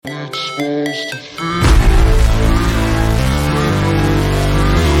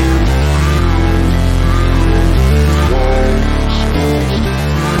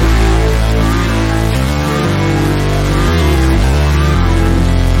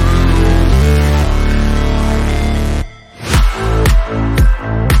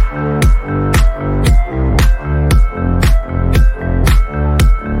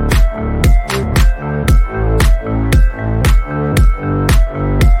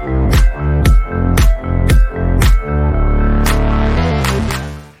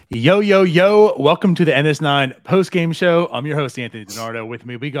Yo, yo, yo. Welcome to the NS9 Postgame Show. I'm your host, Anthony DiNardo. With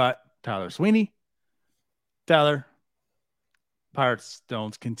me, we got Tyler Sweeney. Tyler, Pirates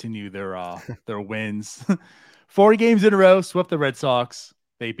don't continue their wins. 4 games in a row, swept the Red Sox.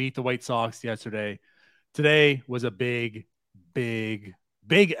 They beat the White Sox yesterday. Today was a big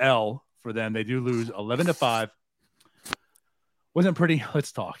L for them. They do lose 11-5. Wasn't pretty.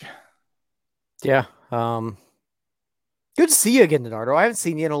 Let's talk. Yeah. Good to see you again, Donardo. I haven't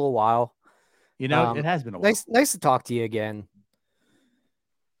seen you in a little while. You know, it has been a while. Nice to talk to you again.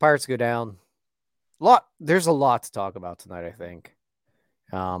 Pirates go down. There's a lot to talk about tonight, I think.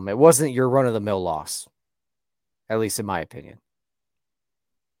 It wasn't your run-of-the-mill loss, at least in my opinion.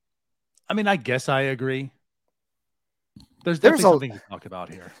 I mean, I guess I agree. There's definitely something to talk about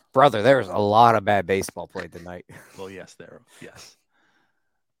here. Brother, there's a lot of bad baseball played tonight. Well, yes.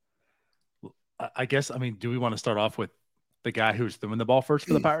 I guess, do we want to start off with the guy who's throwing the ball first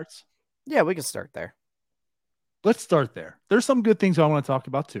for the Pirates? Yeah, we can start there. Let's start there. There's some good things I want to talk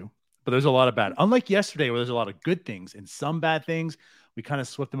about too, but there's a lot of bad. Unlike yesterday where there's a lot of good things and some bad things, we kind of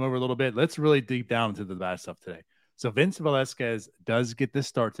swept them over a little bit. Let's really deep down into the bad stuff today. So Vince Velasquez does get this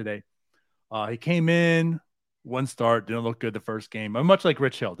start today. He came in, one start, didn't look good the first game. Much like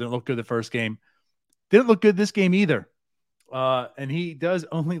Rich Hill, didn't look good the first game. Didn't look good this game either. And he does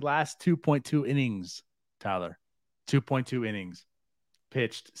only last 2.2 innings, Tyler. 2.2 innings.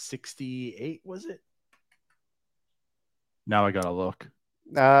 Pitched 68, was it? Now I got to look.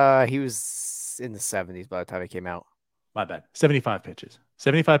 He was in the 70s by the time he came out. My bad. 75 pitches.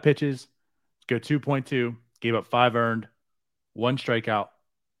 75 pitches. Go 2.2. Gave up 5 earned. 1 strikeout.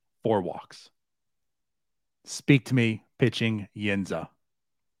 4 walks. Speak to me, pitching Yinza.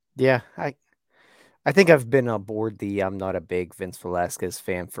 Yeah, I think I've been aboard I'm not a big Vince Velasquez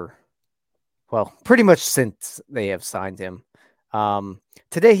fan for, well, pretty much since they have signed him.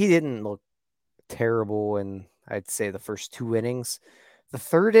 Today he didn't look terrible in, I'd say, the first 2 innings. The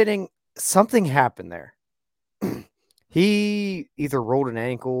 3rd inning, something happened there. He either rolled an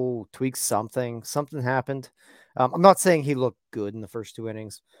ankle, tweaked something happened. I'm not saying he looked good in the first 2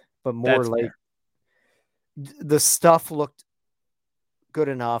 innings, but more That's like fair. The stuff looked good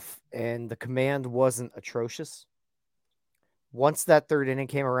enough and the command wasn't atrocious. Once that 3rd inning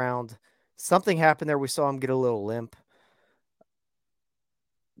came around, something happened there. We saw him get a little limp.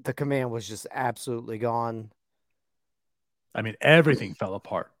 The command was just absolutely gone. Everything fell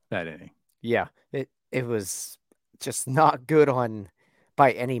apart that inning. Yeah, it was just not good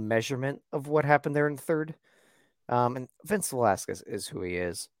by any measurement of what happened there in the 3rd. And Vince Velasquez is who he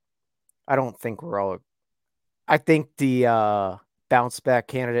is. I think the bounce back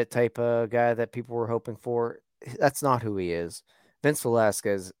candidate type of guy that people were hoping for, that's not who he is. Vince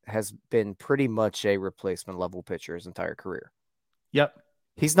Velasquez has been pretty much a replacement level pitcher his entire career. Yep.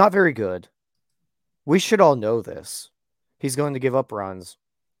 He's not very good. We should all know this. He's going to give up runs.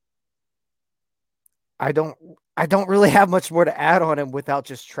 I don't really have much more to add on him without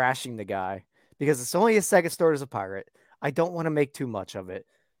just trashing the guy because it's only his 2nd start as a Pirate. I don't want to make too much of it.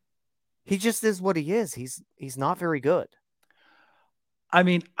 He just is what he is. He's not very good. I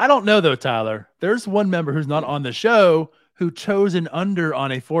don't know though, Tyler. There's one member who's not on the show who chose an under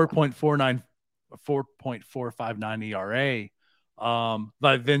on a 4.459 ERA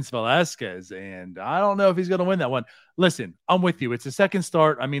by Vince Velasquez, and I don't know if he's going to win that one. Listen, I'm with you. It's a 2nd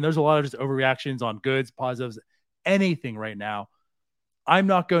start. There's a lot of just overreactions on goods, positives, anything right now. I'm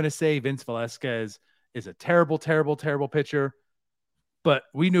not going to say Vince Velasquez is a terrible, terrible, terrible pitcher, but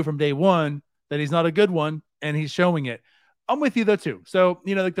we knew from day one that he's not a good one, and he's showing it. I'm with you, though, too. So,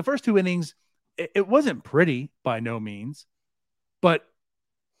 like the first 2 innings, it wasn't pretty by no means, but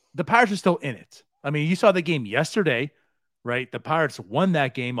the Pirates are still in it. You saw the game yesterday, right? The Pirates won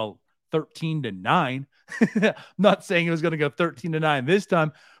that game 13-9. I'm not saying it was going to go 13-9 this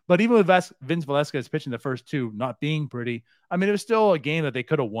time, but even with Vince Velasquez pitching the first 2 not being pretty, it was still a game that they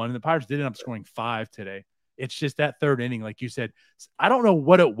could have won, and the Pirates did end up scoring 5 today. It's just that 3rd inning, like you said. I don't know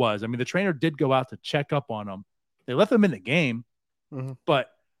what it was. The trainer did go out to check up on them. They left them in the game, but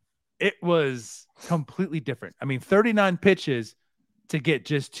it was completely different. 39 pitches to get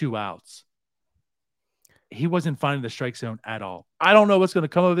just 2 outs. He wasn't finding the strike zone at all. I don't know what's going to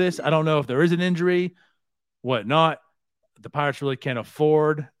come of this. I don't know if there is an injury, whatnot. The Pirates really can't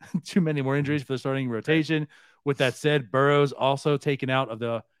afford too many more injuries for the starting rotation. With that said, Burrow's also taken out of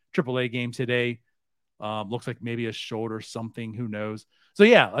the AAA game today. Looks like maybe a shoulder, something. Who knows? So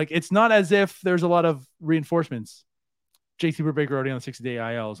yeah, like it's not as if there's a lot of reinforcements. JT Brubaker already on the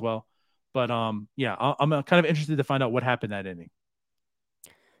 60-day IL as well. But yeah, I'm kind of interested to find out what happened that inning.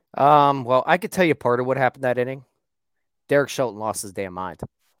 Well, I could tell you part of what happened that inning. Derek Shelton lost his damn mind.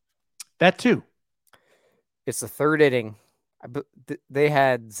 That too. It's the third inning. They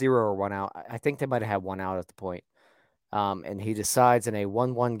had 0 or 1 out. I think they might have had 1 out at the point. And he decides in a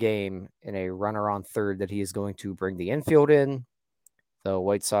 1-1 game in a runner on third that he is going to bring the infield in. The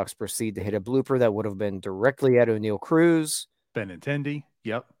White Sox proceed to hit a blooper that would have been directly at O'Neill Cruz. Benintendi.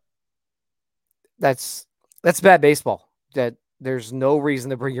 Yep. That's bad baseball. That there's no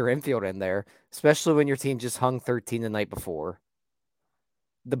reason to bring your infield in there, especially when your team just hung 13 the night before.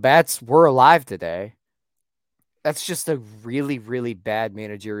 The bats were alive today. That's just a really, really bad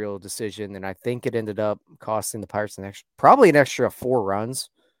managerial decision, and I think it ended up costing the Pirates probably an extra 4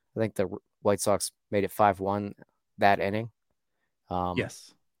 runs. I think the White Sox made it 5-1 that inning.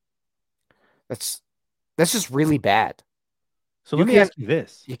 Yes. That's just really bad. So let me ask you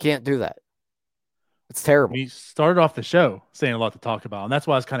this. You can't do that. It's terrible. We started off the show saying a lot to talk about, and that's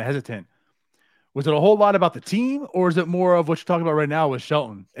why I was kind of hesitant. Was it a whole lot about the team, or is it more of what you're talking about right now with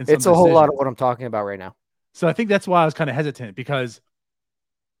Shelton? And it's a whole lot of what I'm talking about right now. So I think that's why I was kind of hesitant because,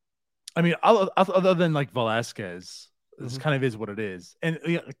 I mean, other than like Velasquez, this kind of is what it is.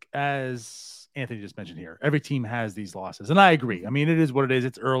 And as Anthony just mentioned here, every team has these losses. And I agree. I mean, it is what it is.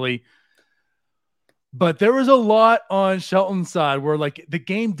 It's early. But there was a lot on Shelton's side where like the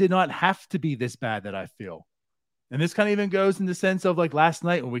game did not have to be this bad that I feel. And this kind of even goes in the sense of like last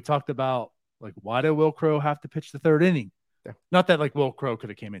night when we talked about like, why did Will Crowe have to pitch the third inning? Yeah. Not that like Will Crowe could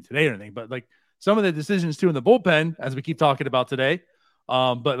have came in today or anything, but like some of the decisions too in the bullpen, as we keep talking about today.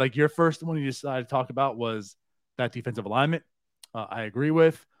 But like your first one you decided to talk about was that defensive alignment. I agree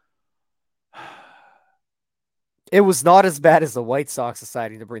with. It was not as bad as the White Sox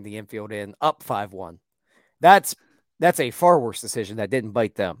deciding to bring the infield in up 5-1. That's a far worse decision that didn't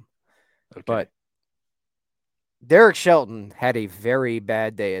bite them. Okay. But Derek Shelton had a very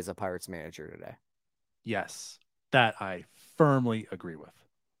bad day as a Pirates manager today. Yes, that I firmly agree with.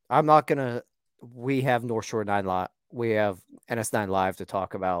 I'm not going to – we have North Shore 9 Live. We have NS9 Live to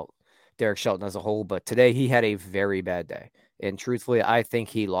talk about Derek Shelton as a whole, but today he had a very bad day. And truthfully, I think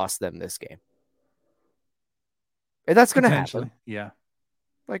he lost them this game. And that's going to happen. Yeah.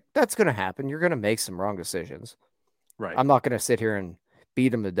 Like, that's going to happen. You're going to make some wrong decisions. Right. I'm not going to sit here and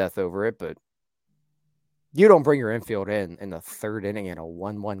beat him to death over it, but you don't bring your infield in the third inning in a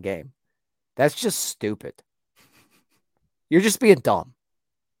 1-1 game. That's just stupid. You're just being dumb.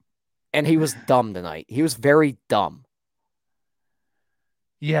 And he was dumb tonight. He was very dumb.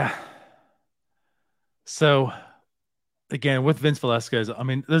 Yeah. So, again, with Vince Velasquez, I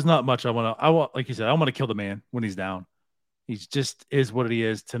mean, there's not much I want, like you said, I want to kill the man when he's down. He just is what he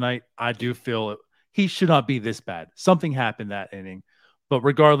is. Tonight, I do feel he should not be this bad. Something happened that inning. But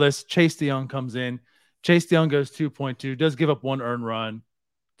regardless, Chase DeYoung comes in. Chase DeYoung goes 2.2, does give up 1 earned run,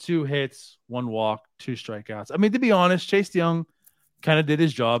 2 hits, 1 walk, 2 strikeouts. I mean, to be honest, Chase DeYoung kind of did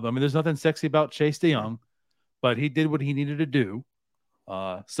his job. I mean, there's nothing sexy about Chase DeYoung, but he did what he needed to do.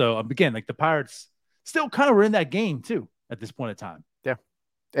 So, again, like the Pirates still kind of were in that game, too, at this point in time. Yeah.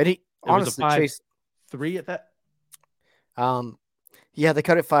 And he honestly, Chase 3 at that. Yeah, they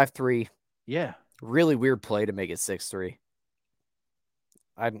cut it 5-3. Yeah. Really weird play to make it 6-3.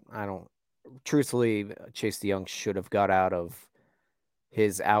 I don't truthfully, Chase DeYoung should have got out of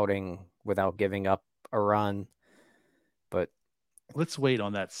his outing without giving up a run. But let's wait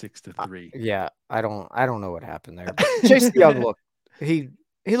on that 6-3. Yeah, I don't know what happened there. Chase DeYoung looked he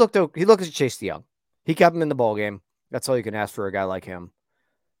looked at Chase DeYoung. He kept him in the ball game. That's all you can ask for a guy like him.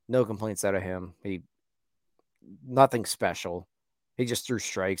 No complaints out of him. Nothing special. He just threw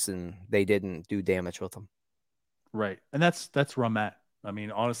strikes and they didn't do damage with him. Right. And that's where I'm at. I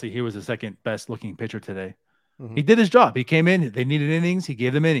mean, honestly, he was the second best looking pitcher today. Mm-hmm. He did his job. He came in, they needed innings. He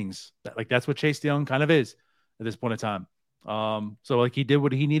gave them innings. That's what Chase DeYoung kind of is at this point in time. So like he did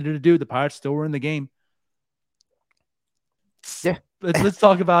what he needed to do. The Pirates still were in the game. Yeah. Let's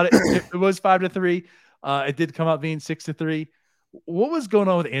talk about it. It was 5-3. It did come out being 6-3. What was going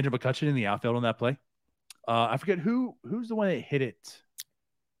on with Andrew McCutcheon in the outfield on that play? I forget who's the one that hit it.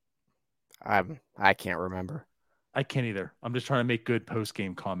 I can't remember. I can't either. I'm just trying to make good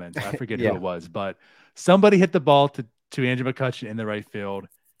post-game comments. I forget who it was, but somebody hit the ball to to Andrew McCutcheon in the right field.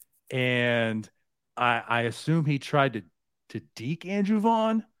 And I assume he tried to deke Andrew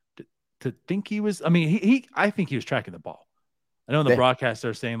Vaughn to think he was. I mean, I think he was tracking the ball. I know in the broadcast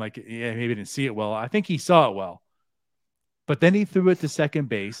they're saying like, yeah, maybe didn't see it well. I think he saw it well, but then he threw it to second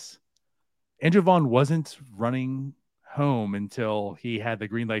base. Andrew Vaughn wasn't running home until he had the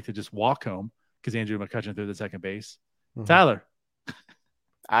green light to just walk home because Andrew McCutcheon threw the second base. Mm-hmm. Tyler,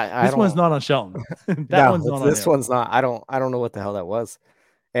 this one's not on Shelton. One's not on this one's not. I don't know what the hell that was.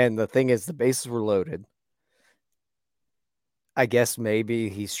 And the thing is, the bases were loaded. I guess maybe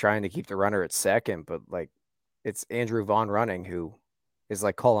he's trying to keep the runner at second, but like it's Andrew Vaughn running, who is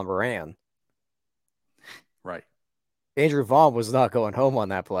like Colin Moran. Right. Andrew Vaughn was not going home on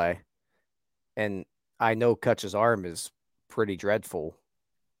that play. And I know Kutch's arm is pretty dreadful,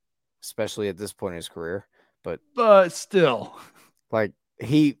 especially at this point in his career. But still, like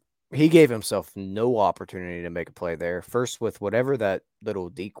he gave himself no opportunity to make a play there. First, with whatever that little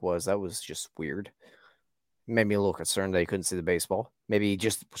deke was, that was just weird. Made me a little concerned that he couldn't see the baseball. Maybe he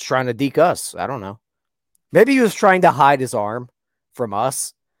just was trying to deke us. I don't know. Maybe he was trying to hide his arm from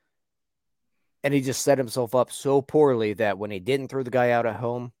us. And he just set himself up so poorly that when he didn't throw the guy out at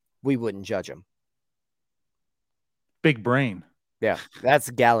home, we wouldn't judge him. Big brain. Yeah, that's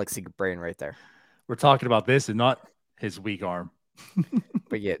galaxy brain right there. We're talking about this and not his weak arm.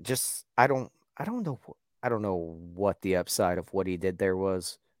 But yeah, just I don't know what the upside of what he did there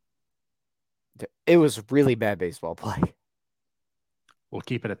was. It was really bad baseball play. We'll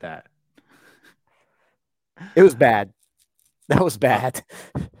keep it at that. It was bad. That was bad.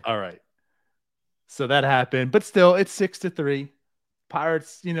 All right. So that happened, but still, it's 6-3.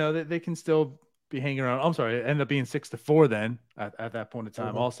 Pirates, they can still be hanging around. I'm sorry, it ended up being 6-4 then at that point in time.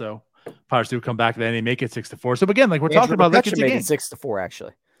 Mm-hmm. Also, Pirates do come back then and they make it 6-4. So again, like we're talking about, McCutcheon made it 6-4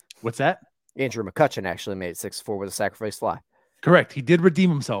 actually. What's that? Andrew McCutcheon actually made it 6-4 with a sacrifice fly. Correct. He did redeem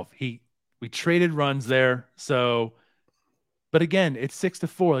himself. We traded runs there. So, but again, it's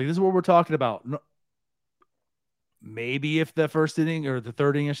 6-4. Like this is what we're talking about. Maybe if the first inning or the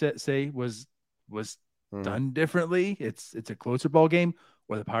third inning, I should say, was done differently, it's a closer ball game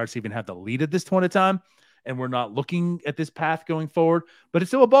where the Pirates even have the lead at this point of time, and we're not looking at this path going forward. But it's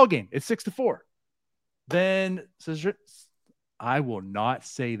still a ball game. It's 6-4. Then I will not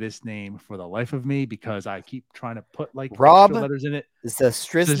say this name for the life of me because I keep trying to put like Rob letters in it.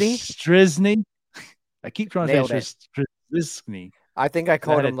 Zastryzny. Strizny. I keep trying to say Strizny. I think I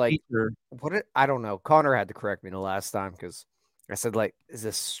called him like I don't know. Connor had to correct me the last time because I said like, is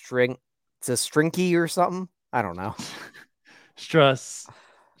this string? It's a strinky or something. I don't know. Strizny.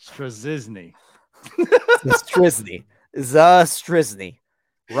 Zastryzny.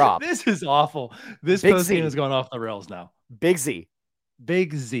 Rob. This is awful. This post game is going off the rails now. Big Z.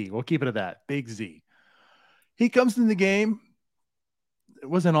 We'll keep it at that. Big Z. He comes in the game. It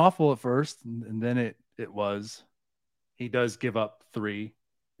wasn't awful at first, and then it was. He does give up 3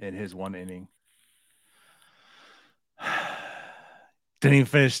 in his one inning. Didn't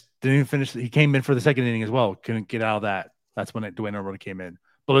even finish. He came in for the second inning as well. Couldn't get out of that. That's when Dwayne Overton came in.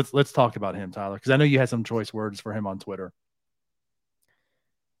 But let's talk about him, Tyler, because I know you had some choice words for him on Twitter.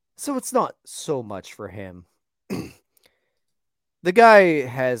 So it's not so much for him. The guy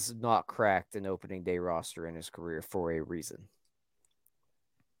has not cracked an opening day roster in his career for a reason.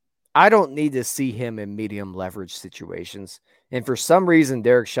 I don't need to see him in medium leverage situations. And for some reason,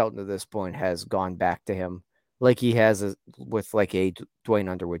 Derek Shelton at this point has gone back to him like he has with like a Dwayne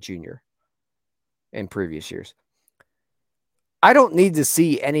Underwood Jr. in previous years. I don't need to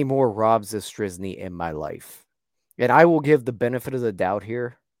see any more Rob Zastryzny in my life. And I will give the benefit of the doubt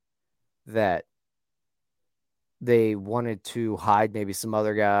here that they wanted to hide maybe some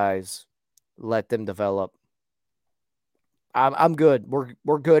other guys, let them develop. I'm good.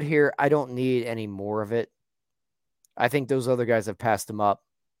 We're good here. I don't need any more of it. I think those other guys have passed him up.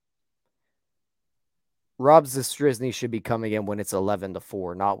 Rob Zastryzny should be coming in when it's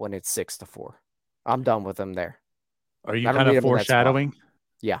 11-4, not when it's 6-4. I'm done with him there. Are you kind of foreshadowing?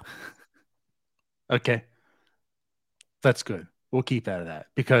 Yeah. Okay. That's good. We'll keep that at that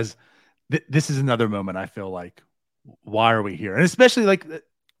because this is another moment I feel like, why are we here? And especially like,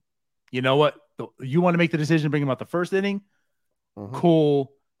 you know what? You want to make the decision to bring him out the first inning? Mm-hmm.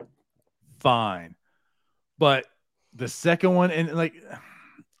 Cool. Fine. But the second one, and like,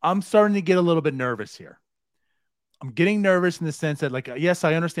 I'm starting to get a little bit nervous here. I'm getting nervous in the sense that, like, yes,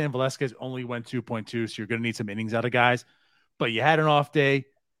 I understand Velasquez only went 2.2, so you're going to need some innings out of guys. But you had an off day.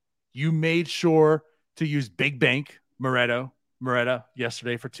 You made sure to use Big Bank Moretta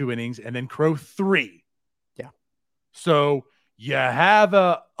yesterday for 2 innings, and then Crow 3. Yeah. So you have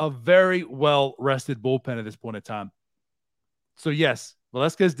a very well-rested bullpen at this point in time. So yes,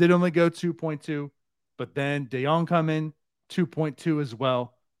 Velasquez did only go 2.2, but then De Jong come in 2.2 as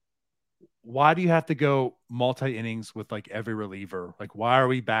well. Why do you have to go multi innings with like every reliever? Like, why are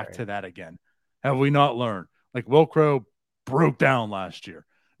we back Right. to that again? Have we not learned? Like, Will Crow broke down last year.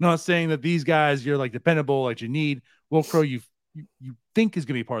 Not saying that these guys you're like dependable, like you need Will Crow. You think is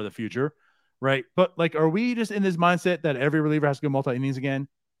going to be part of the future, right? But like, are we just in this mindset that every reliever has to go multi innings again,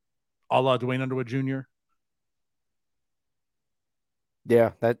 a la Dwayne Underwood Jr.?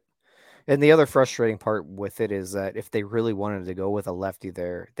 Yeah, that and the other frustrating part with it is that if they really wanted to go with a lefty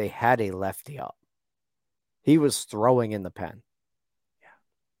there, they had a lefty up. He was throwing in the pen.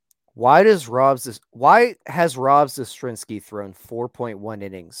 Why has Rob Zastrinski thrown 4.1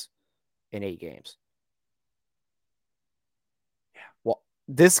 innings in 8 games? Well,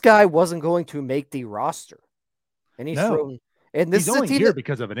 this guy wasn't going to make the roster. And he's No, thrown and this he's is a only team here that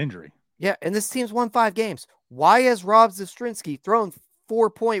because of an injury. yeah, and this team's won 5 games. Why has Rob Zastrinski thrown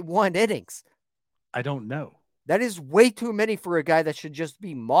 4.1 innings? I don't know. That is way too many for a guy that should just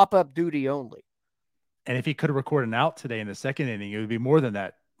be mop up duty only. And if he could have recorded an out today in the second inning, it would be more than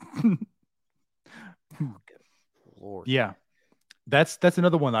that. Oh, good Lord. Yeah, that's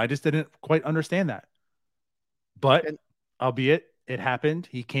another one. I just didn't quite understand that. But And albeit it happened,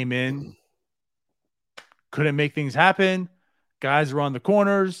 he came in, couldn't make things happen. Guys were on the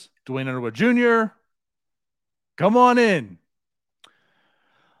corners. Dwayne Underwood Jr., come on in.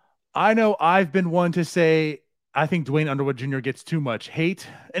 I know I've been one to say I think Dwayne Underwood Jr. gets too much hate,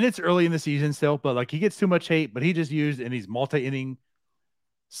 and it's early in the season still, but like he gets too much hate, but he just used in these multi-inning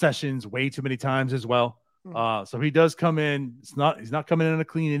sessions way too many times as well. So he does come in. He's not coming in a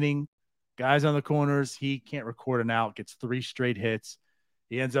clean inning. Guys on the corners, he can't record an out. Gets 3 straight hits.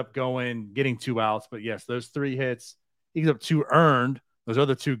 He ends up getting 2 outs. But yes, those 3 hits, he gives up 2 earned. Those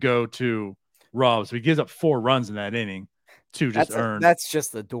other 2 go to Rob. So he gives up 4 runs in that inning, 2 just earned. that's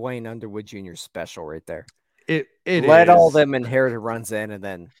just the Dwayne Underwood Jr. special right there. It Let all is, them inherited runs in,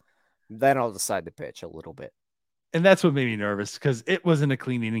 and then I'll decide to pitch a little bit. and that's what made me nervous because it wasn't a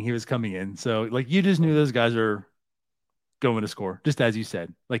clean inning. He was coming in, so like you just knew those guys are going to score, just as you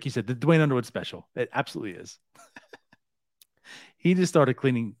said. Like you said, the Dwayne Underwood special. It absolutely is. He just started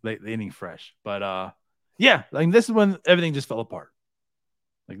cleaning the inning fresh. But yeah, like this is when everything just fell apart.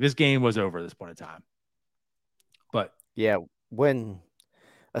 Like this game was over at this point in time. But Yeah, when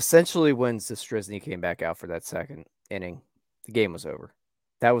Zastrisny came back out for that second inning, the game was over.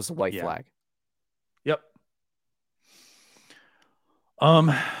 That was the white yeah. flag. Yep.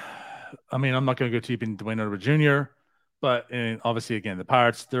 I mean, I'm not going to go deep in Dwayne Underwood Jr., but and obviously, again, the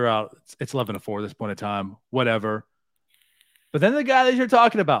Pirates, they're out. It's 11-4 at this point in time, whatever. But then the guy that you're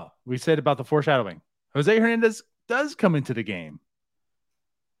talking about, we said about the foreshadowing, Jose Hernandez does come into the game.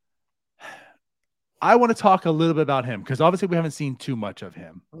 I want to talk a little bit about him because obviously we haven't seen too much of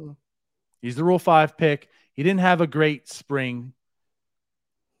him. He's the Rule 5 pick. He didn't have a great spring.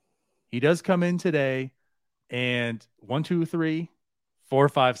 He does come in today and 1, 2, 3, 4,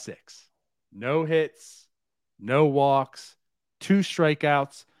 5, 6. No hits, no walks, 2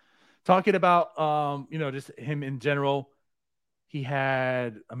 strikeouts. Talking about just him in general. He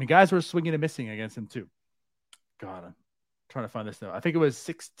had, I mean, guys were swinging and missing against him too. God, I'm trying to find this now. I think it was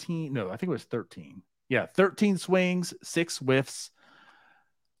 16. No, I think it was 13. Yeah, 13 swings, 6 whiffs.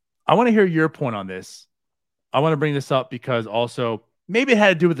 I want to hear your point on this. I want to bring this up because also maybe it had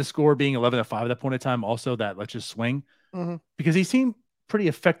to do with the score being 11-5 at that point in time. Also, that let's just swing because he seemed pretty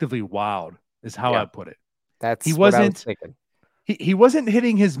effectively wild, is how Yeah, I put it. He that's what I was wasn't thinking. he wasn't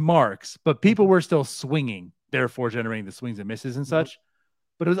hitting his marks, but people were still swinging, therefore generating the swings and misses and such.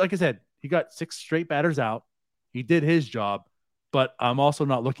 But it was like I said, he got 6 straight batters out. He did his job, but I'm also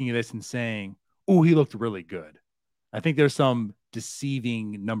not looking at this and saying, "Oh, he looked really good." I think there's some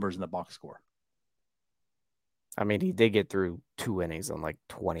deceiving numbers in the box score. I mean, he did get through 2 innings on like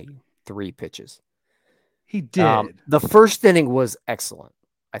 23 pitches. He did. The first inning was excellent,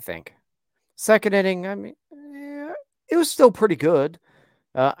 I think. Second inning, I mean, yeah, it was still pretty good.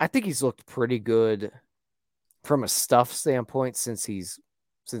 I think he's looked pretty good from a stuff standpoint since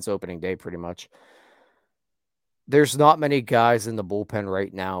opening day, pretty much. There's not many guys in the bullpen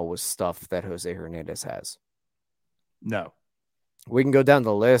right now with stuff that Jose Hernandez has. No. We can go down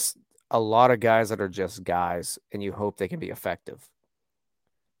the list. A lot of guys that are just guys, and you hope they can be effective.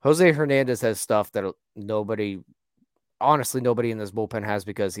 Jose Hernandez has stuff that honestly, nobody in this bullpen has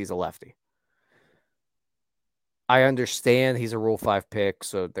because he's a lefty. I understand he's a Rule 5 pick,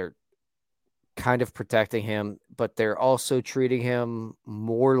 so they're kind of protecting him, but they're also treating him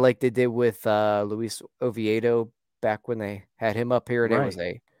more like they did with Luis Oviedo back when they had him up here, and it was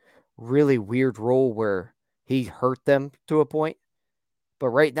Right. a really weird role where he hurt them to a point. But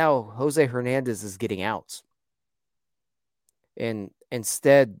right now, Jose Hernandez is getting outs. And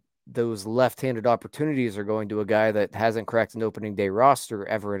instead, those left-handed opportunities are going to a guy that hasn't cracked an opening day roster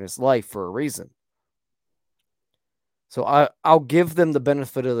ever in his life for a reason. So I'll give them the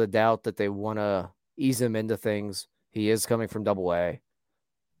benefit of the doubt that they want to ease him into things. He is coming from Double A.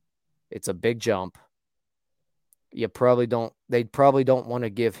 It's a big jump. They probably don't want to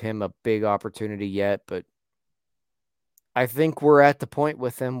give him a big opportunity yet, but I think we're at the point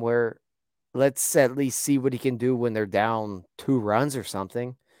with him where let's at least see what he can do when they're down 2 runs or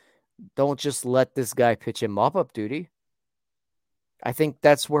something. Don't just let this guy pitch in mop-up duty. I think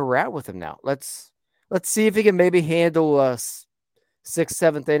that's where we're at with him now. Let's see if he can maybe handle a 6th,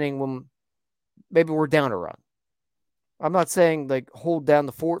 7th inning when maybe we're down a run. I'm not saying like hold down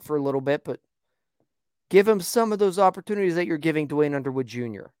the fort for a little bit, but give him some of those opportunities that you're giving Dwayne Underwood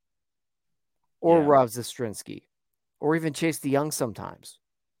Jr. or Rob Zastrinsky or even Chase DeYoung sometimes.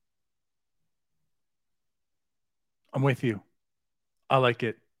 I'm with you. I like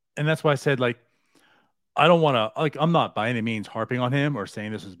it. And that's why I said, like, I don't want to, like, I'm not by any means harping on him or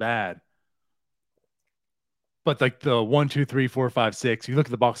saying this was bad. But like the 1, 2, 3, 4, 5, 6, you look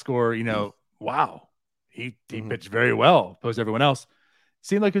at the box score, wow, he pitched very well opposed to everyone else.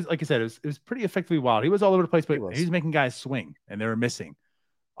 Seemed like, like I said, it was pretty effectively wild. He was all over the place, but he was making guys swing and they were missing.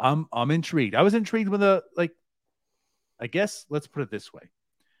 I'm intrigued. I was intrigued with I guess let's put it this way.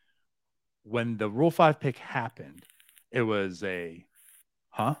 When the Rule 5 pick happened, it was a,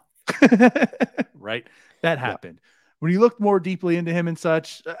 huh? Right? That happened. Yeah. When you looked more deeply into him and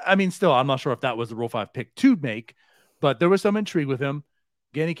such, I mean, still, I'm not sure if that was the Rule 5 pick to make, but there was some intrigue with him.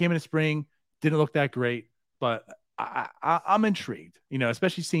 Again, he came in the spring, didn't look that great, but I'm intrigued,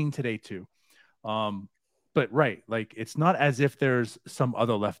 especially seeing today too. But right, like it's not as if there's some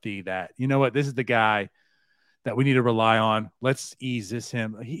other lefty that, this is the guy that we need to rely on. Let's ease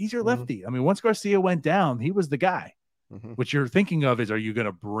him. He's your lefty. I mean, once Garcia went down, he was the guy. What you're thinking of is, are you going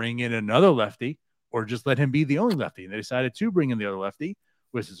to bring in another lefty or just let him be the only lefty? And they decided to bring in the other lefty,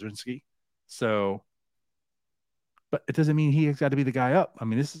 with Zazinski. So, but it doesn't mean he's got to be the guy up. I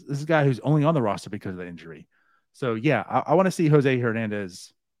mean, this is a guy who's only on the roster because of the injury. So, yeah, I want to see Jose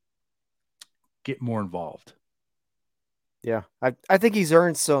Hernandez get more involved. Yeah, I think he's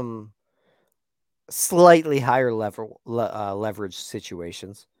earned some slightly higher leverage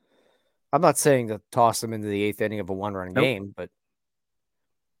situations. I'm not saying to toss him into the 8th inning of a 1-run game, but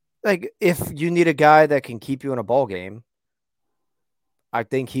like if you need a guy that can keep you in a ball game, I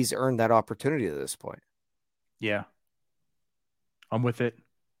think he's earned that opportunity at this point. Yeah. I'm with it.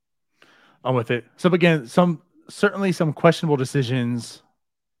 So again, certainly some questionable decisions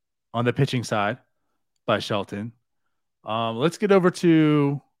on the pitching side by Shelton. Let's get over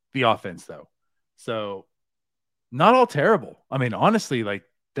to the offense though. So not all terrible. I mean, honestly, like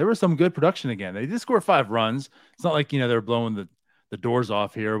there was some good production again. They did score 5 runs. It's not like, they're blowing the doors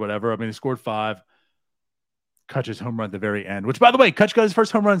off here or whatever. I mean, they scored 5. Kutch's home run at the very end, which by the way, Kutch got his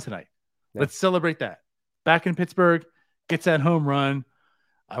first home run tonight. Yeah. Let's celebrate that. Back in Pittsburgh, gets that home run.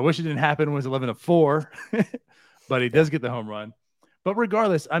 I wish it didn't happen when it was 11-4, but he does get the home run. But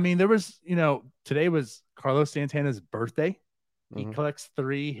regardless, I mean, there was, today was Carlos Santana's birthday. He collects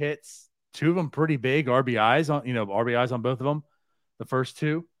 3 hits, 2 of them pretty big RBIs on both of them. The first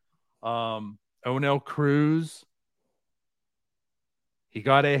 2, Onel Cruz, he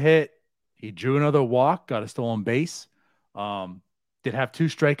got a hit. He drew another walk, got a stolen base. Did have 2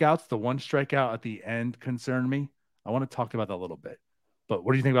 strikeouts. The 1 strikeout at the end concerned me. I want to talk about that a little bit. But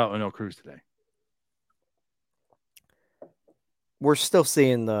what do you think about Onel Cruz today? We're still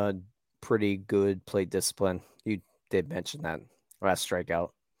seeing the pretty good plate discipline. You did mention that last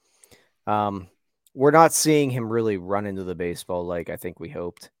strikeout. We're not seeing him really run into the baseball like I think we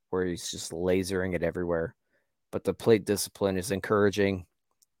hoped, where he's just lasering it everywhere. But the plate discipline is encouraging.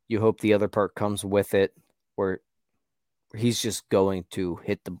 You hope the other part comes with it, where he's just going to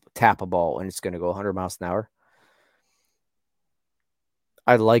tap a ball and it's going to go 100 miles an hour.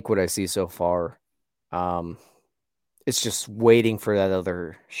 I like what I see so far. It's just waiting for that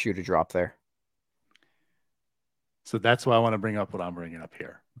other shoe to drop there. So that's why I want to bring up what I'm bringing up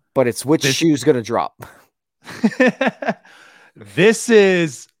here. But it's which shoe's going to drop. This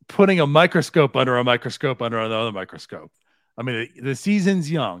is putting a microscope under a microscope under another microscope. I mean, the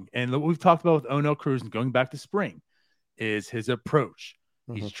season's young, and what we've talked about with Onel Cruz and going back to spring is his approach.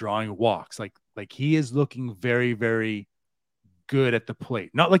 He's drawing walks. Like he is looking very, very good at the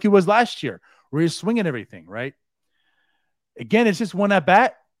plate. Not like he was last year where he's swinging everything, right? Again, it's just one at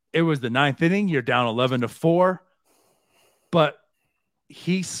bat. It was the 9th inning. You're down 11-4. But,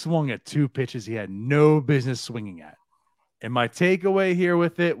 he swung at 2 pitches he had no business swinging at. And my takeaway here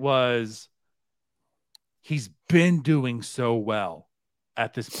with it was he's been doing so well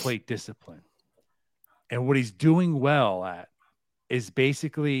at this plate discipline. And what he's doing well at is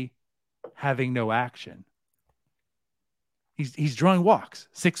basically having no action. He's drawing walks,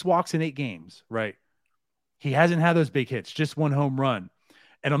 6 walks in 8 games, right? He hasn't had those big hits, just 1 home run.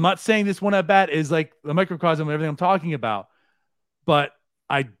 And I'm not saying this one at bat is like the microcosm of everything I'm talking about, but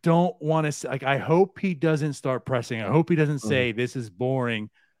I don't want to, like, I hope he doesn't start pressing. I hope he doesn't say this is boring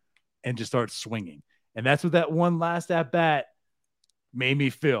and just start swinging. And that's what that one last at bat made me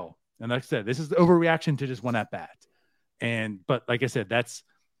feel. And like I said, this is the overreaction to just one at bat. But like I said, that's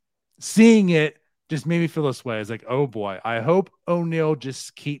seeing it just made me feel this way. It's like, oh boy, I hope O'Neill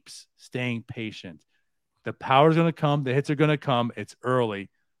just keeps staying patient. The power's going to come. The hits are going to come. It's early.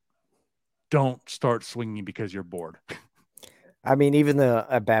 Don't start swinging because you're bored. I mean, even the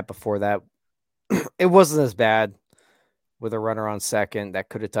at bat before that, it wasn't as bad with a runner on second that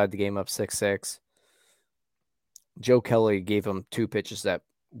could have tied the game up 6-6. Joe Kelly gave him 2 pitches that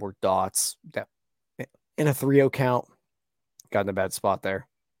were dots that in a 3-0 count. Got in a bad spot there.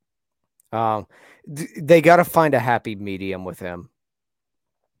 They got to find a happy medium with him.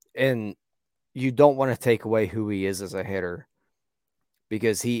 And you don't want to take away who he is as a hitter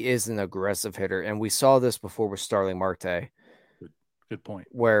because he is an aggressive hitter. And we saw this before with Starling Marte. Good point.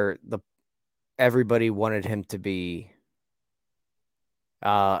 Where everybody wanted him to be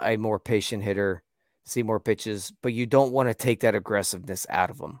a more patient hitter, see more pitches, but you don't want to take that aggressiveness out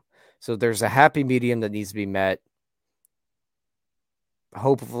of him. So there's a happy medium that needs to be met.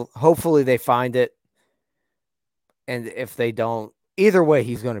 Hopefully they find it. And if they don't, either way,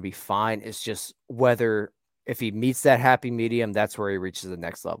 he's going to be fine. It's just whether if he meets that happy medium, that's where he reaches the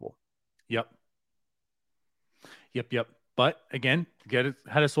next level. Yep. But again,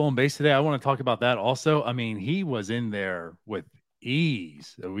 had a stolen base today. I want to talk about that also. I mean, he was in there with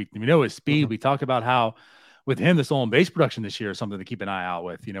ease. We know his speed. We talk about how with him, the stolen base production this year is something to keep an eye out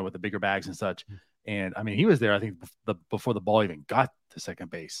with, with the bigger bags and such. And I mean, he was there, I think, before the ball even got to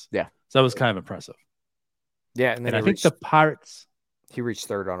second base. Yeah. So that was kind of impressive. Yeah. And I think the Pirates. He reached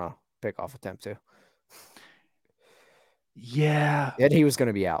third on a pickoff attempt too. Yeah. And he was going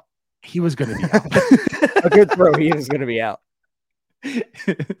to be out. He was going to be out. A good throw. He was going to be out.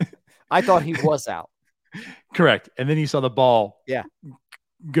 I thought he was out. Correct. And then you saw the ball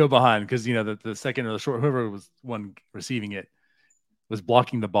go behind because, the second or the short, whoever was one receiving it was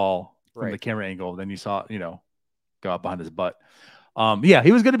blocking the ball from the camera angle. Then you saw, go out behind his butt.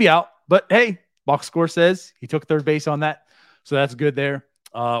 He was going to be out. But, hey, box score says he took third base on that. So that's good there,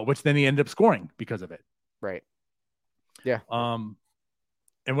 which then he ended up scoring because of it. Right. Yeah.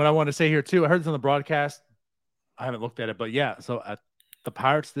 And what I want to say here, too, I heard this on the broadcast. I haven't looked at it, but so at the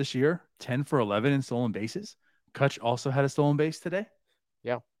Pirates this year, 10 for 11 in stolen bases. Kutch also had a stolen base today.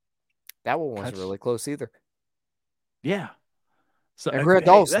 Yeah. That one wasn't really close either. Yeah. So and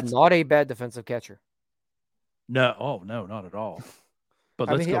Grandal's not a bad defensive catcher. No. Oh, no, not at all. But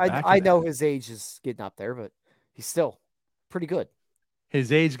I know his age is getting up there, but he's still pretty good.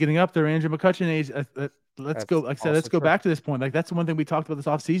 His age getting up there, Andrew McCutchen age. Let's go back to this point. Like, that's the one thing we talked about this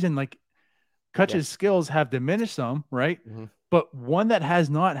offseason. Like, Kutch's skills have diminished some, right? Mm-hmm. But one that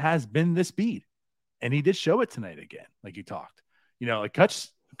has been the speed. And he did show it tonight again, like you talked. Like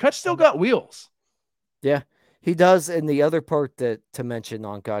Kutch still got wheels. Yeah, he does. And the other part to mention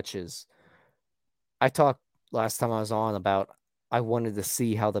on Kutch is I talked last time I was on about I wanted to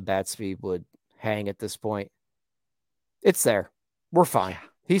see how the bat speed would hang at this point. It's there. We're fine.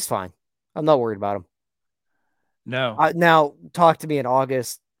 He's fine. I'm not worried about him. No. Now, talk to me in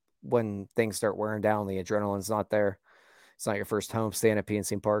August when things start wearing down. The adrenaline's not there. It's not your first home stand at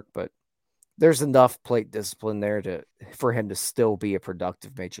PNC Park, but there's enough plate discipline there for him to still be a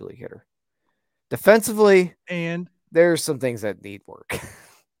productive major league hitter. Defensively, and there's some things that need work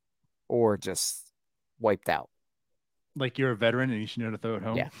or just wiped out. Like you're a veteran and you should know to throw it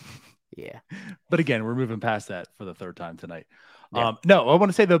home. Yeah. But again, we're moving past that for the third time tonight. Yeah. No, I want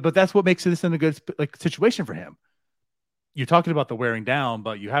to say though, but that's what makes this in a good situation for him. You're talking about the wearing down,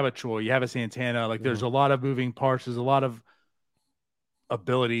 but you have a Troy, you have a Santana. Like there's a lot of moving parts. There's a lot of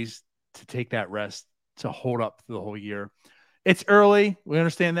abilities to take that rest to hold up the whole year. It's early. We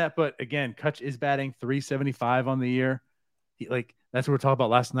understand that. But again, Kutch is batting .375 on the year. That's what we were talking about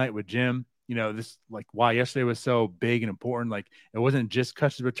last night with Jim. This like why yesterday was so big and important. Like it wasn't just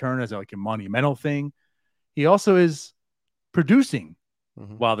Kutch's return as like a monumental thing. He also is producing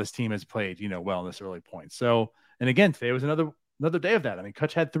while this team has played, well in this early point. So, and again, today was another day of that. I mean,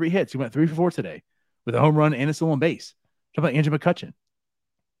 Kutch had 3 hits. He went 3 for 4 today with a home run and a stolen base. Talk about Andrew McCutchen.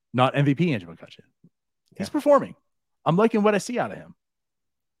 not MVP Andrew McCutcheon. Yeah. He's performing. I'm liking what I see out of him.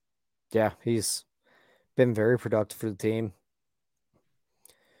 Yeah, he's been very productive for the team.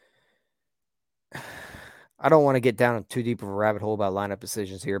 I don't want to get down too deep of a rabbit hole about lineup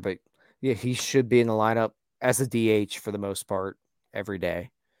decisions here, but yeah, he should be in the lineup as a DH for the most part every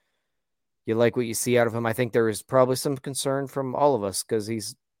day. You like what you see out of him. I think there is probably some concern from all of us because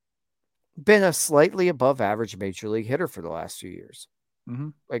he's been a slightly above average major league hitter for the last few years. Mm-hmm.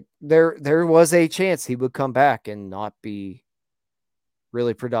 Like there was a chance he would come back and not be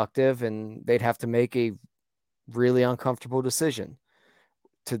really productive, and they'd have to make a really uncomfortable decision.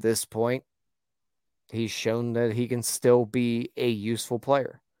 To this point, he's shown that he can still be a useful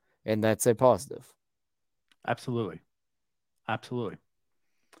player, and that's a positive. Absolutely. Absolutely.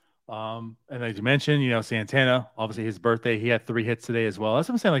 And as you mentioned, Santana, obviously his birthday, he had 3 hits today as well. That's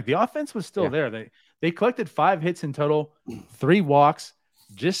what I'm saying. Like the offense was still Yeah. there. They collected 5 hits in total, 3 walks,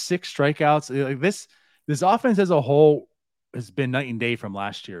 just 6 strikeouts. Like this offense as a whole has been night and day from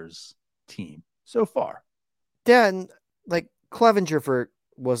last year's team so far. Yeah, and like Clevenger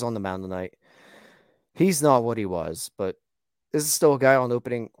was on the mound tonight. He's not what he was, but this is still a guy on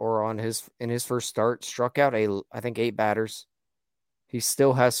opening or in his first start, struck out I think 8 batters. He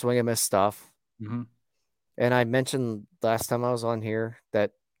still has swing and miss stuff. Mm-hmm. And I mentioned last time I was on here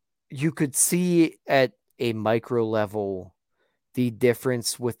that you could see at a micro level the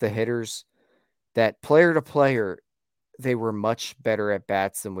difference with the hitters, that player to player, they were much better at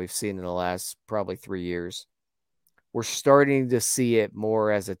bats than we've seen in the last probably 3 years. We're starting to see it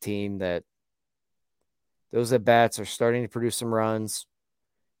more as a team that those at bats are starting to produce some runs.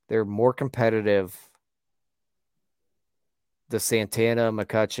 They're more competitive. The Santana,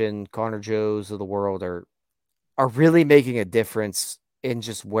 McCutcheon, Connor Joes of the world are really making a difference in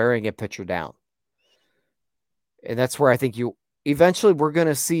just wearing a pitcher down. And that's where I think eventually we're going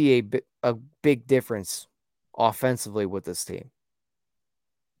to see a big difference offensively with this team.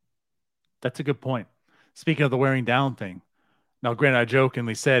 That's a good point. Speaking of the wearing down thing, now, granted, I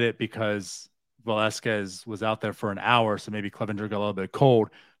jokingly said it because Velasquez was out there for an hour, so maybe Clevenger got a little bit cold.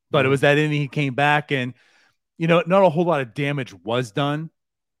 But it was that inning he came back, and not a whole lot of damage was done.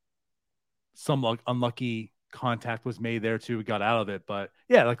 Some unlucky contact was made there too. We got out of it, but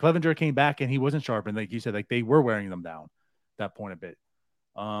yeah, like Clevenger came back and he wasn't sharp, and like you said, like they were wearing them down at that point a bit.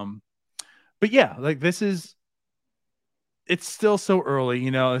 But yeah, like it's still so early,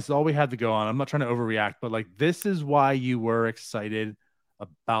 it's all we had to go on. I'm not trying to overreact, but like this is why you were excited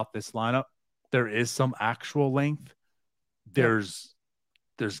about this lineup. There is some actual length. There's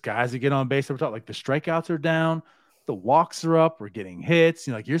guys that get on base. We're talking like the strikeouts are down, the walks are up, we're getting hits.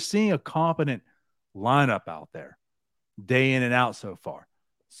 Like you're seeing a competent lineup out there day in and out so far.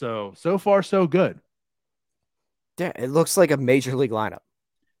 So far, so good. Yeah, it looks like a major league lineup.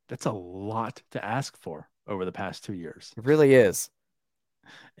 That's a lot to ask for over the past 2 years. It really is.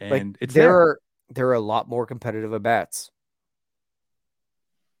 Like And it's there. there are a lot more competitive at bats.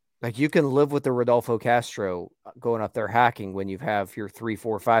 Like you can live with the Rodolfo Castro going up there hacking when you have your 3,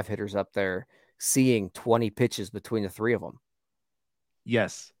 4, 5 hitters up there seeing 20 pitches between the 3 of them.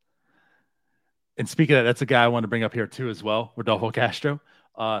 Yes. And speaking of that, that's a guy I want to bring up here too as well, Rodolfo Castro.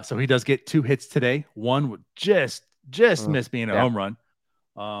 So he does get 2 hits today. One would just miss being a home run.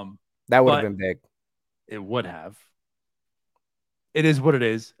 That would have but been big. It would have. It is what it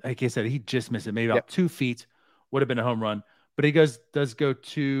is. Like I said, he just missed it. Maybe about 2 feet would have been a home run. But he does go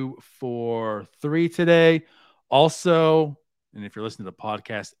 2 for 3 today. Also, and if you're listening to the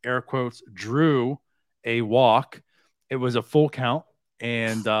podcast, air quotes, drew a walk. It was a full count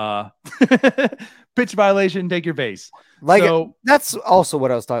and pitch violation, take your base. Like so that's also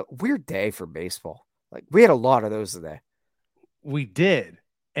what I was talking. Weird day for baseball. Like we had a lot of those today. We did.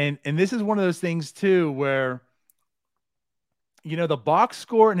 And this is one of those things too where the box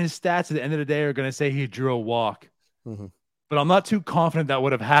score and his stats at the end of the day are going to say he drew a walk. Mm-hmm. But I'm not too confident that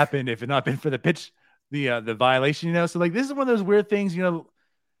would have happened if it not been for the pitch, the violation, So like this is one of those weird things,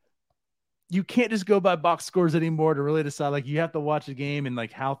 you can't just go by box scores anymore to really decide. Like you have to watch the game and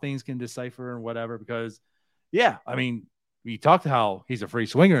like how things can decipher and whatever. Because I mean, we talked how he's a free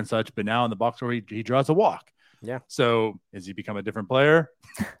swinger and such, but now in the box score he draws a walk. Yeah. So has he become a different player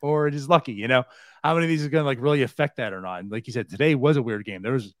or just lucky? How many of these is going to like really affect that or not? And like you said, today was a weird game.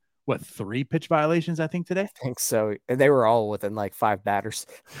 There was 3 pitch violations, I think, today? I think so. And they were all within like 5 batters.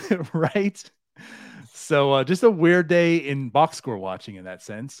 Right. So just a weird day in box score watching in that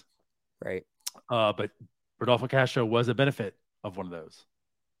sense. Right. But Rodolfo Castro was a benefit of one of those.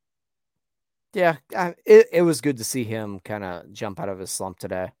 Yeah. It was good to see him kind of jump out of his slump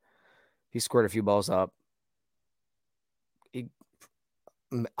today. He scored a few balls up.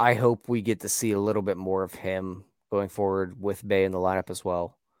 I hope we get to see a little bit more of him going forward with Bay in the lineup as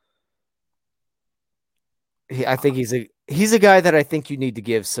well. I think he's a guy that I think you need to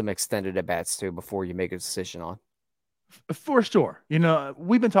give some extended at bats to before you make a decision on. For sure.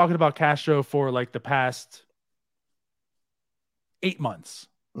 We've been talking about Castro for like the past 8 months,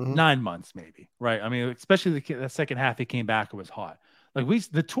 Mm-hmm. 9 months, maybe. Right. I mean, especially the second half, he came back. It was hot. Like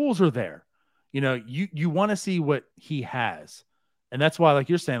the tools are there. You want to see what he has. And that's why, like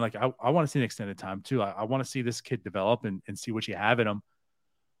you're saying, like I want to see an extended time too. I want to see this kid develop and see what you have in him.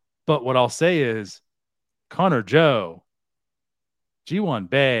 But what I'll say is Connor Joe, G1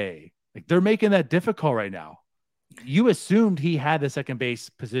 Bay, like they're making that difficult right now. You assumed he had the second base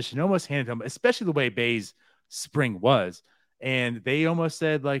position, almost handed him, especially the way Bay's spring was. And they almost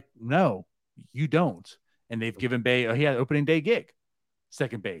said, like, no, you don't. And they've given Bay, he had an opening day gig,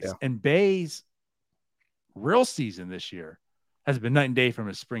 second base. Yeah. And Bay's real season this year has been night and day from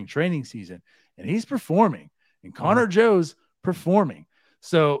his spring training season. And he's performing. And Connor Joe's performing.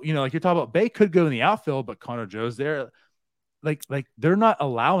 So, like you're talking about, Bay could go in the outfield, but Connor Joe's there. Like they're not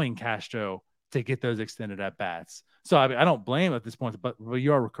allowing Castro to get those extended at bats. So I don't blame at this point, but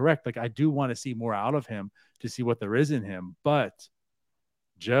you are correct. Like I do want to see more out of him to see what there is in him. But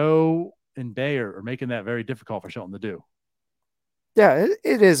Joe and Bay are making that very difficult for Shelton to do. Yeah,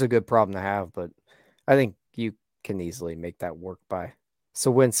 it is a good problem to have, but I think you can easily make that work by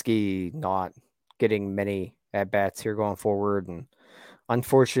Sawinski not getting many at bats here going forward. And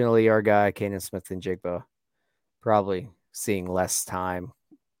unfortunately, our guy, Kanan Smith and Jigba, probably seeing less time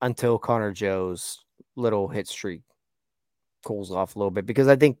until Connor Joe's little hit streak cools off a little bit, because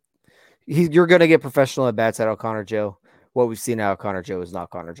I think you're going to get professional at bats out of Connor Joe. What we've seen out of Connor Joe is not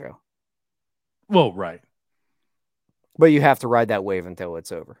Connor Joe. Well, right. But you have to ride that wave until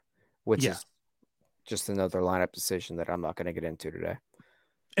it's over, which Yeah. is just another lineup decision that I'm not going to get into today.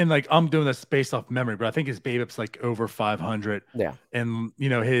 And like I'm doing this based off memory, but I think his BABIP's like over 500. Yeah. And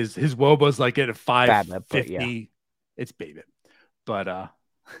his WOBA's like at a 550. Yeah. It's BABIP. But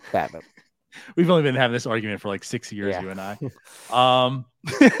BABIP. We've only been having this argument for like 6 years, you and I.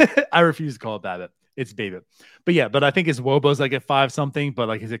 I refuse to call it BABIP. It's BABIP. But I think his WOBA's like at 5 something, but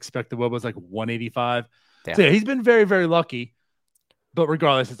like his expected WOBA's like 185. Yeah. So he's been very, very lucky. But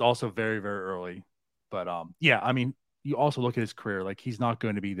regardless, it's also very, very early. But I mean, you also look at his career, like he's not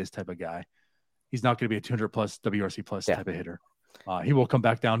going to be this type of guy. He's not going to be a 200 plus WRC plus type of hitter. He will come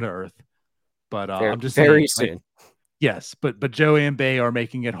back down to earth. But I'm just very saying, soon. Yes, but Joey and Bay are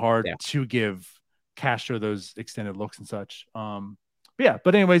making it hard to give Castro those extended looks and such.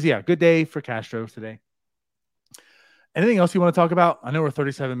 But anyways, good day for Castro today. Anything else you want to talk about? I know we're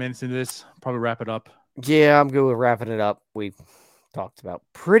 37 minutes into this. Probably wrap it up. Yeah, I'm good with wrapping it up. We've talked about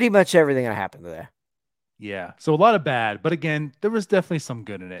pretty much everything that happened today. Yeah, so a lot of bad, but again, there was definitely some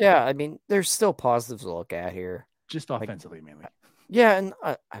good in it. Yeah, I mean, there's still positives to look at here. Just offensively, mainly. Yeah, and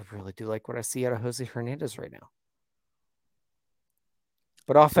I really do like what I see out of Jose Hernandez right now.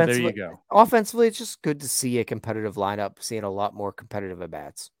 But offensively, so there you go. Offensively, it's just good to see a competitive lineup, seeing a lot more competitive at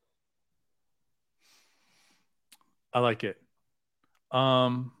bats. I like it.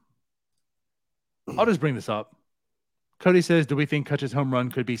 I'll just bring this up. Cody says, do we think Kutch's home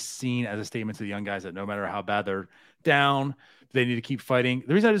run could be seen as a statement to the young guys that no matter how bad they're down, they need to keep fighting?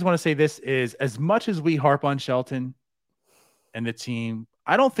 The reason I just want to say this is, as much as we harp on Shelton and the team,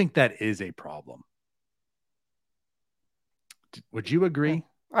 I don't think that is a problem. Would you agree?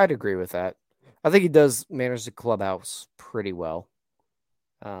 I'd agree with that. I think he does manage the clubhouse pretty well.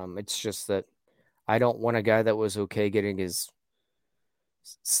 It's just that I don't want a guy that was okay getting his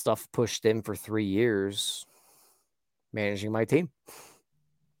stuff pushed in for 3 years managing my team.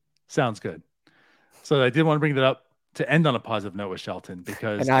 Sounds good. So I did want to bring that up to end on a positive note with Shelton,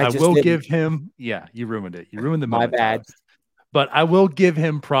 because I will give him, you ruined it. You ruined the moment. My bad. But I will give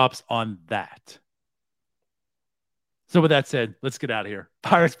him props on that. So with that said, let's get out of here.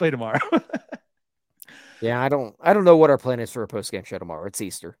 Pirates play tomorrow. Yeah, I don't know what our plan is for a post-game show tomorrow. It's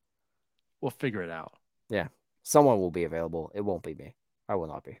Easter. We'll figure it out. Yeah. Someone will be available. It won't be me. I will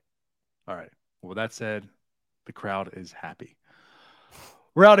not be. All right. Well, with that said, the crowd is happy.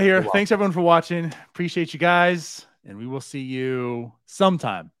 We're out of here. Thanks everyone for watching. Appreciate you guys. And we will see you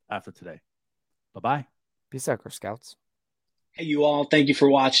sometime after today. Bye-bye. Peace out, Girl Scouts. Hey, you all. Thank you for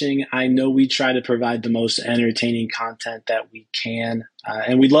watching. I know we try to provide the most entertaining content that we can,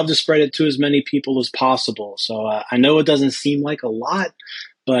 and we'd love to spread it to as many people as possible. So I know it doesn't seem like a lot,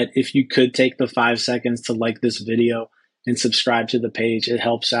 but if you could take the 5 seconds to like this video and subscribe to the page, it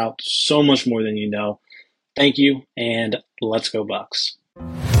helps out so much more than you know. Thank you, and let's go Bucks.